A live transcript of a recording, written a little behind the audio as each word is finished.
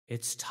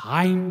It's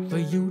time for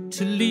you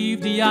to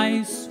leave the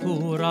ice,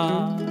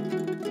 hurrah!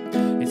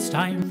 It's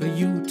time for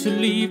you to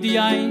leave the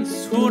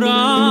ice,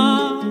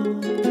 hurrah!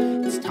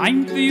 It's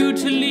time for you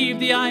to leave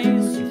the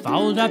ice. You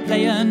fouled our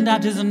play and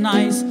that isn't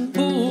nice.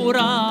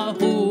 Hurrah,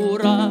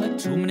 hurrah,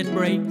 2-minute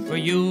break for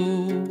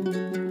you.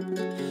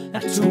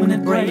 That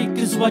 2-minute break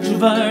is what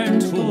you've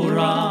earned,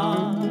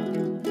 hurrah!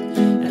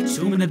 That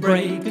 2-minute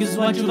break is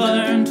what you've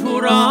earned,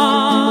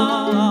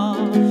 hurrah!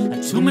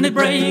 2-minute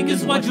break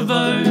is what you've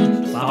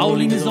earned.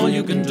 Fouling is all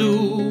you can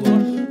do.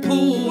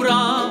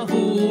 Hoorah,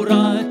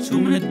 hoorah,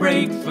 2-minute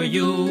break for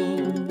you.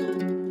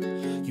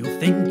 You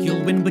think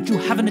you'll win, but you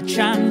haven't a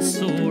chance.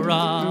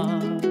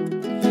 Hoorah.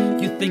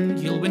 You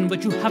think you'll win,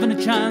 but you haven't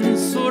a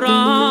chance.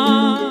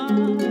 Hoorah.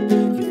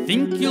 You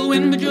think you'll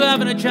win, but you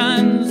haven't a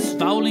chance.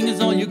 Fouling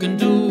is all you can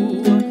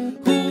do.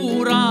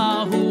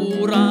 Hoorah,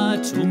 hoorah,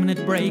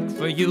 2-minute break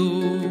for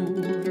you.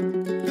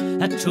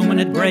 That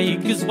 2-minute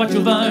break is what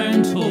you've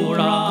earned,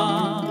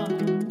 hurrah!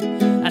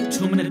 That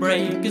 2-minute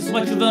break is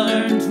what you've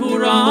earned,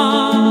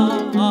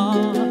 hurrah!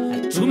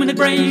 That 2-minute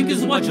break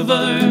is what you've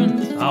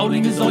earned.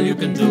 Fouling is all you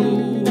can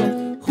do.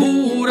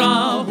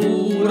 Hoorah,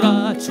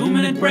 hoorah,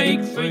 2-minute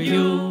break for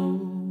you.